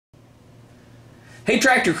Hey,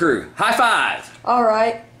 tractor crew, high five. All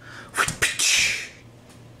right.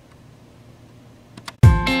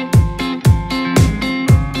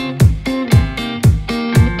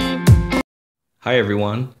 Hi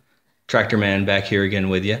everyone, Tractor Man back here again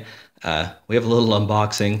with you. We have a little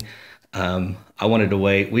unboxing. I wanted to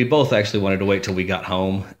wait. We both actually wanted to wait till we got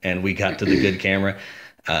home and we got to the good camera.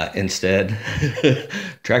 Instead,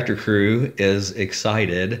 Tractor Crew is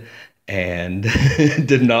excited and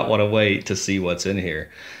did not want to wait to see what's in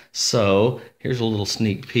here. So here's a little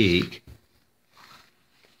sneak peek.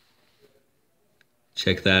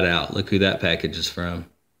 Check that out. Look who that package is from.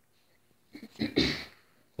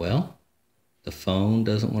 Well, the phone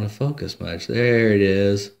doesn't want to focus much. There it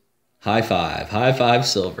is. High five. High five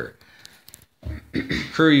silver.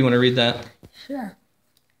 Crew, you want to read that? Sure.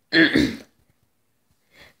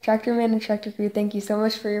 Tractor Man and Tractor Crew, thank you so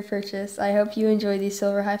much for your purchase. I hope you enjoy these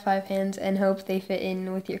silver high five hands and hope they fit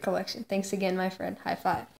in with your collection. Thanks again, my friend. High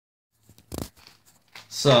five.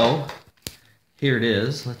 So, here it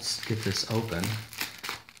is. Let's get this open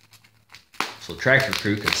so Tractor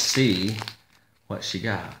Crew could see what she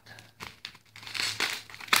got.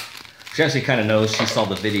 She actually kind of knows. She saw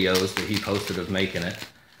the videos that he posted of making it.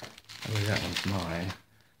 I believe that one's mine.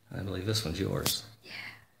 I believe this one's yours. Yeah.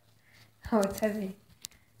 Oh, it's heavy.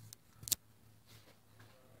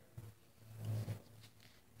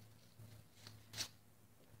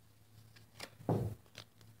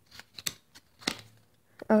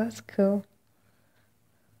 Oh, that's cool.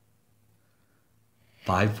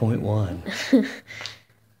 5.1.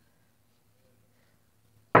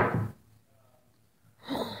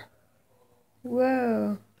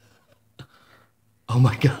 Whoa. Oh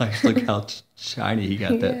my gosh, look how shiny he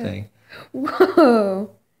got that thing.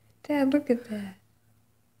 Whoa. Dad, look at that.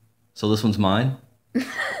 So this one's mine?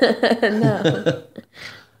 No.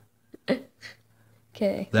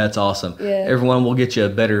 Okay. That's awesome. Yeah. Everyone, will get you a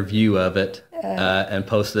better view of it and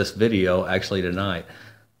post this video actually tonight.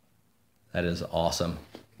 That is awesome.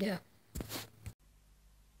 Yeah.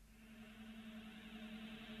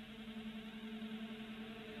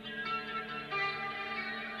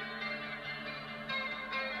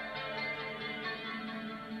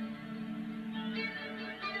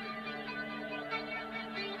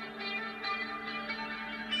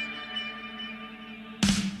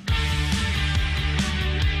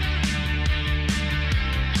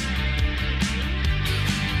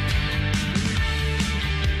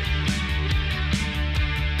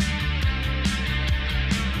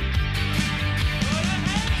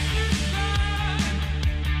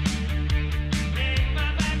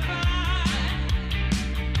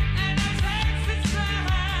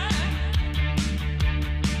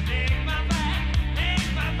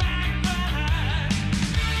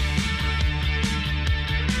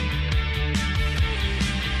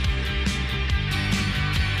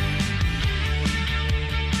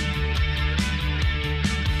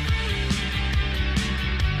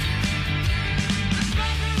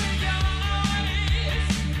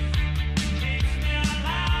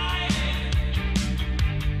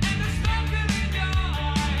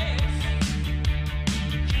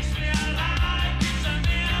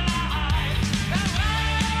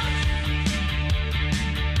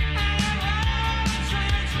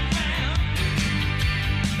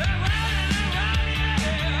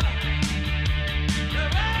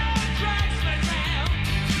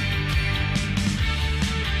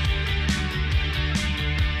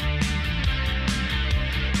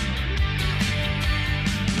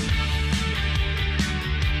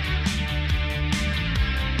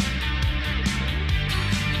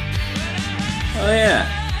 Oh yeah,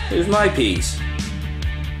 here's my piece.